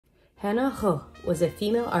Höch was a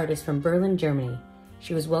female artist from Berlin, Germany.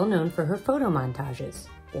 She was well known for her photo montages,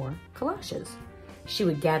 or collages. She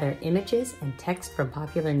would gather images and text from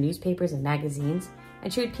popular newspapers and magazines,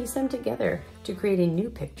 and she would piece them together to create a new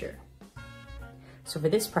picture. So for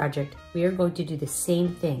this project, we are going to do the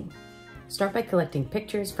same thing. Start by collecting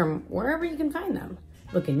pictures from wherever you can find them.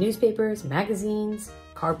 Look in newspapers, magazines,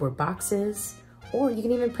 cardboard boxes, or you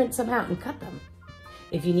can even print some out and cut them.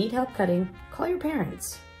 If you need help cutting, call your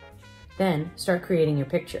parents. Then start creating your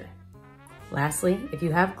picture. Lastly, if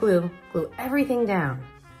you have glue, glue everything down.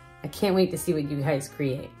 I can't wait to see what you guys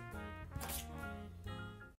create.